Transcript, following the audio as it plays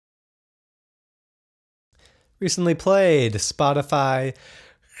Recently played Spotify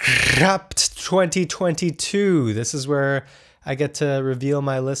Wrapped 2022. This is where I get to reveal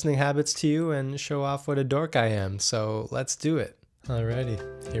my listening habits to you and show off what a dork I am. So let's do it. Alrighty,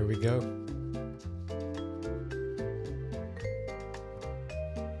 here we go.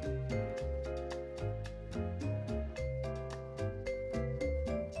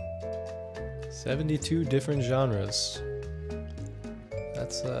 "72 different genres."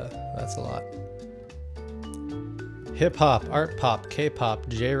 That's a lot. Hip hop, art pop, K-pop,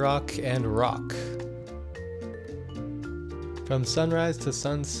 J-rock, and rock. From sunrise to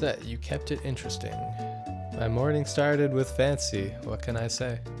sunset, you kept it interesting. My morning started with fancy. What can I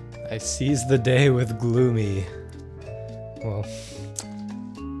say? I seized the day with gloomy. Well,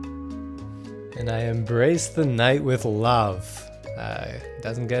 and I embraced the night with love.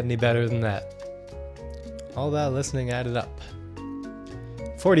 Doesn't get any better than that. All that listening added up.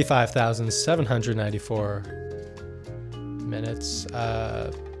 45,794 minutes.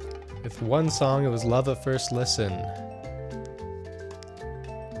 With one song, it was Love at First Listen.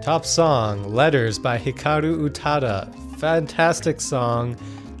 Top song, Letters by Hikaru Utada. Fantastic song.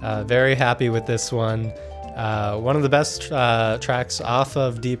 Very happy with this one. One of the best tracks off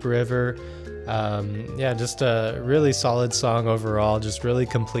of Deep River. Yeah, just a really solid song overall. Just really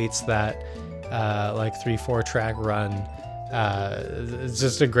completes that like 3-4 track run. It's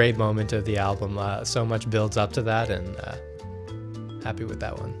just a great moment of the album. So much builds up to that, and happy with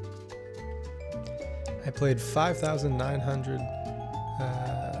that one. I played 5,900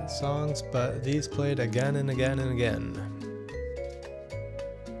 songs, but these played again and again and again.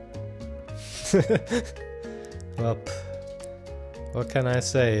 Well, what can I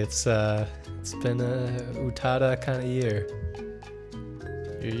say? It's been a Utada kind of year.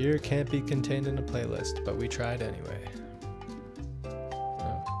 Your year can't be contained in a playlist, but we tried anyway.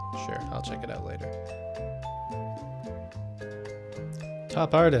 Sure, I'll check it out later.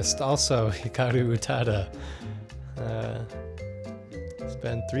 Top artist, also Hikaru Utada.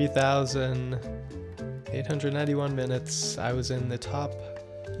 Spent 3,891 minutes. I was in the top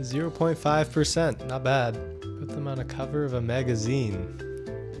 0.5%. Not bad. Put them on a cover of a magazine.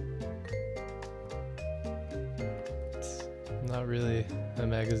 It's not really a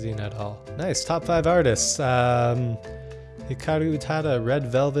magazine at all. Nice. Top 5 artists. Hikaru Utada,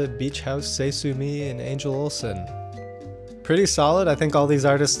 Red Velvet, Beach House, Seisumi, and Angel Olsen. Pretty solid. I think all these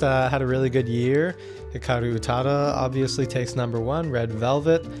artists had a really good year. Hikaru Utada obviously takes number 1. Red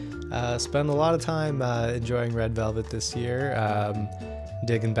Velvet. Spent a lot of time enjoying Red Velvet this year.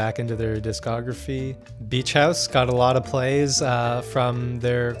 Digging back into their discography. Beach House got a lot of plays from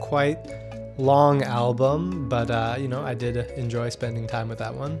their quite long album, but you know, I did enjoy spending time with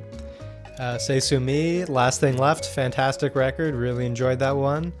that one. Seisumi, Last Thing Left, fantastic record, really enjoyed that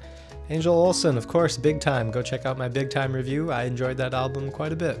one. Angel Olsen, of course, Big Time. Go check out my Big Time review. I enjoyed that album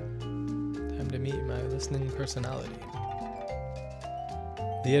quite a bit. Time to meet my listening personality.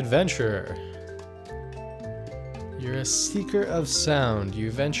 The Adventurer. You're a seeker of sound.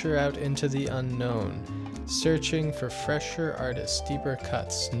 You venture out into the unknown, searching for fresher artists, deeper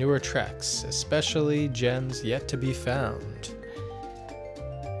cuts, newer tracks, especially gems yet to be found.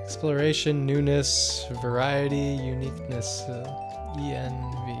 Exploration, newness, variety, uniqueness,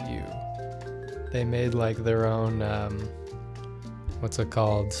 ENVU. They made like their own, what's it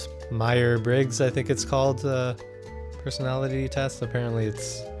called? Myers-Briggs, I think it's called, personality test. Apparently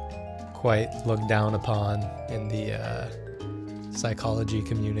it's quite looked down upon in the psychology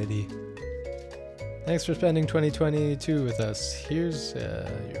community. Thanks for spending 2022 with us. Here's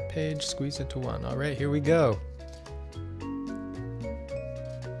your page, squeeze into one. All right, here we go.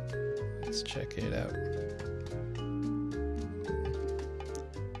 Let's check it out.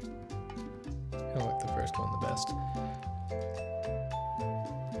 I like the first one the best.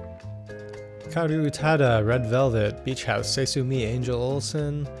 Hikaru Utada, Red Velvet, Beach House, Seisumi, Angel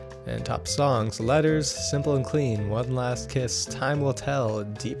Olsen, and top songs: Letters, Simple and Clean, One Last Kiss, Time Will Tell,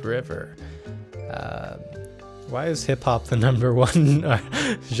 Deep River. Why is hip hop the number 1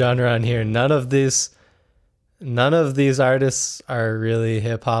 genre on here? None of these artists are really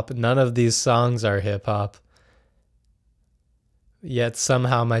hip hop. None of these songs are hip hop. Yet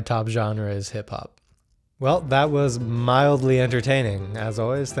somehow my top genre is hip hop. Well, that was mildly entertaining. As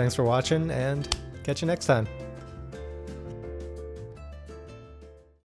always, thanks for watching, and catch you next time.